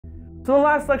So in the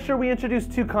last lecture, we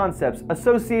introduced two concepts,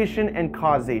 association and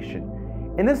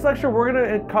causation. In this lecture, we're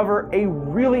going to cover a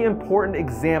really important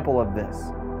example of this.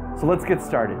 So let's get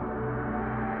started.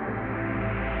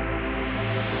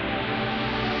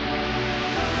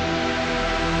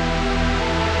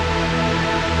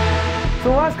 So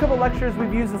in the last couple of lectures,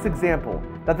 we've used this example,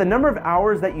 that the number of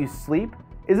hours that you sleep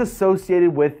is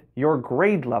associated with your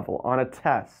grade level on a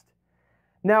test.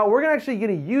 Now, we're actually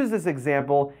going to use this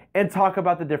example and talk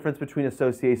about the difference between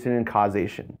association and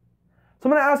causation. So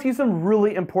I'm going to ask you some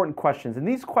really important questions, and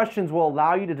these questions will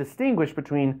allow you to distinguish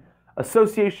between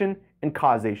association and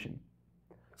causation.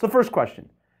 So first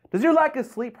question, does your lack of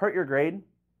sleep hurt your grade?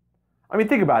 I mean,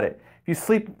 think about it. If you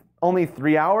sleep only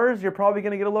 3 hours, you're probably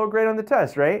going to get a low grade on the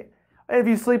test, right? And if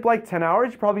you sleep like 10 hours,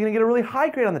 you're probably going to get a really high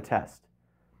grade on the test.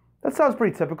 That sounds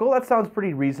pretty typical. That sounds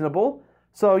pretty reasonable.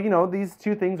 So, these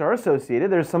two things are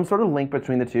associated. There's some sort of link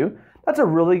between the two.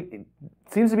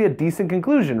 Seems to be a decent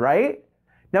conclusion, right?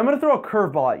 Now I'm going to throw a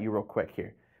curveball at you real quick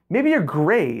here. Maybe your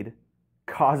grade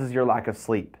causes your lack of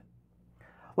sleep.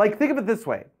 Like, think of it this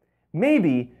way.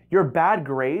 Maybe your bad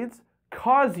grades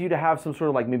cause you to have some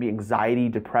sort of maybe anxiety,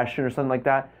 depression, or something like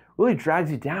that. Really drags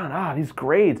you down. These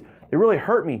grades, they really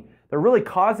hurt me. They're really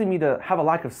causing me to have a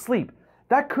lack of sleep.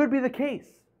 That could be the case.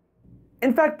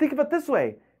 In fact, think of it this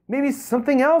way. Maybe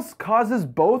something else causes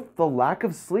both the lack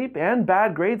of sleep and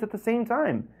bad grades at the same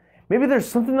time. Maybe there's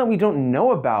something that we don't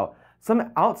know about,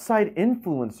 some outside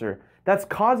influencer that's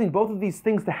causing both of these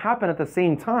things to happen at the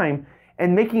same time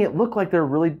and making it look like they're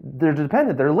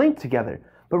dependent, they're linked together.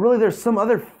 But really there's some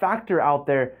other factor out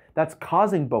there that's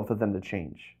causing both of them to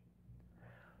change.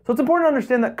 So it's important to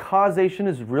understand that causation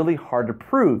is really hard to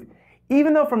prove,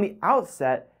 even though from the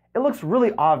outset it looks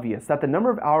really obvious that the number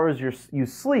of hours you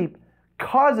sleep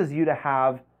causes you to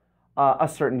have a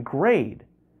certain grade.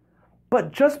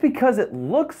 But just because it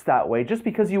looks that way, just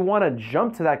because you want to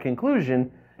jump to that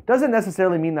conclusion, doesn't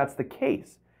necessarily mean that's the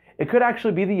case. It could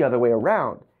actually be the other way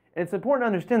around. And it's important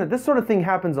to understand that this sort of thing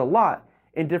happens a lot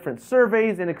in different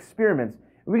surveys and experiments.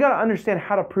 We got to understand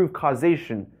how to prove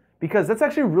causation, because that's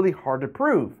actually really hard to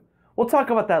prove. We'll talk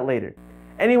about that later.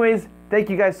 Anyways, thank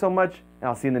you guys so much, and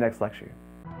I'll see you in the next lecture.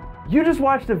 You just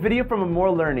watched a video from Amour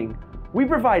Learning. We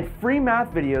provide free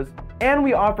math videos, and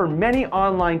we offer many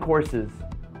online courses.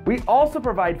 We also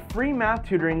provide free math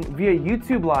tutoring via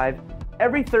YouTube Live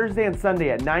every Thursday and Sunday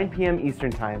at 9 p.m. Eastern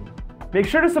Time. Make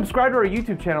sure to subscribe to our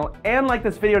YouTube channel and like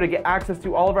this video to get access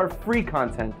to all of our free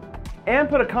content. And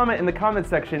put a comment in the comment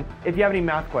section if you have any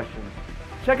math questions.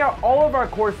 Check out all of our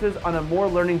courses on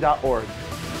amourlearning.org.